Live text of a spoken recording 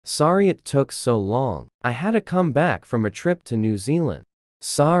Sorry it took so long. I had to come back from a trip to New Zealand.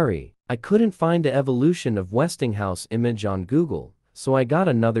 Sorry, I couldn't find the evolution of Westinghouse image on Google, so I got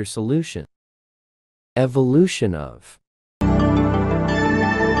another solution. Evolution of.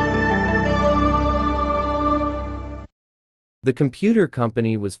 The computer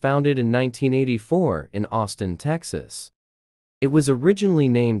company was founded in 1984 in Austin, Texas. It was originally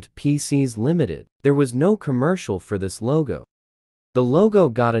named PCs Limited. There was no commercial for this logo. The logo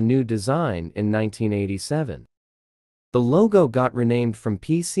got a new design in 1987. The logo got renamed from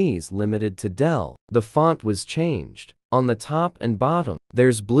PCs Limited to Dell. The font was changed. On the top and bottom,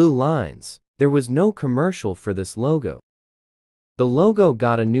 there's blue lines. There was no commercial for this logo. The logo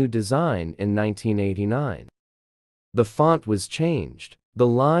got a new design in 1989. The font was changed. The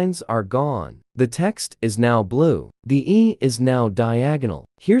lines are gone. The text is now blue. The E is now diagonal.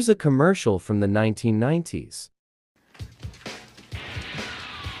 Here's a commercial from the 1990s.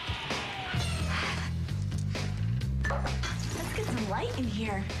 Let's get some light in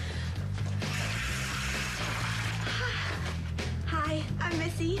here. Hi, I'm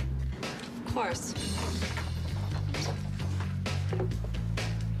Missy. Of course.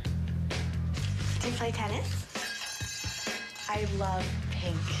 Do you play tennis? I love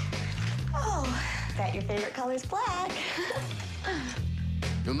pink. Oh, bet your favorite color's black.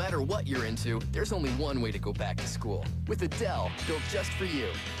 No matter what you're into, there's only one way to go back to school. With a Dell built just for you.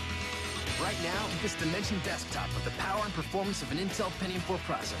 Right now, this Dimension desktop with the power and performance of an Intel Pentium 4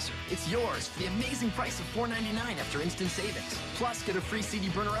 processor. It's yours for the amazing price of $499 after instant savings. Plus, get a free CD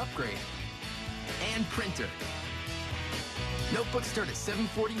burner upgrade. And printer. Notebooks start at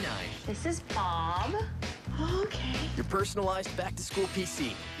 $749. This is Bob. Okay. Your personalized back-to-school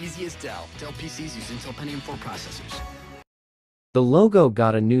PC. Easy as Dell. Dell PCs use Intel Pentium 4 processors. The logo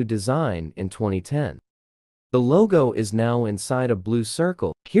got a new design in 2010. The logo is now inside a blue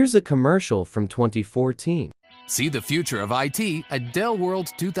circle. Here's a commercial from 2014. See the future of IT at Dell World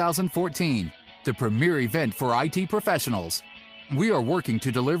 2014, the premier event for IT professionals. We are working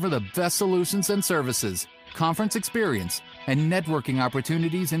to deliver the best solutions and services, conference experience, and networking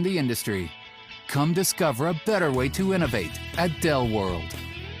opportunities in the industry. Come discover a better way to innovate at Dell World.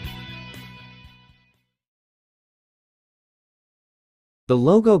 The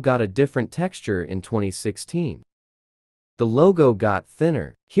logo got a different texture in 2016. The logo got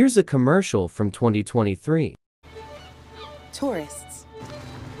thinner. Here's a commercial from 2023. Tourists.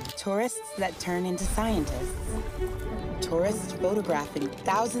 Tourists that turn into scientists. Tourists photographing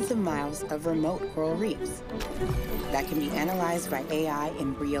thousands of miles of remote coral reefs that can be analyzed by AI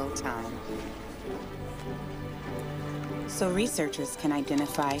in real time. So researchers can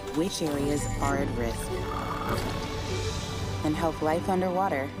identify which areas are at risk and help life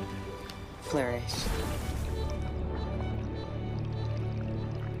underwater flourish.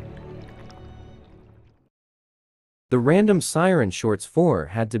 The Random Siren Shorts 4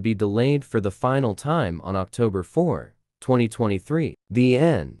 had to be delayed for the final time on October 4, 2023. The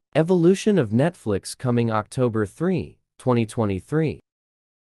end. Evolution of Netflix coming October 3, 2023.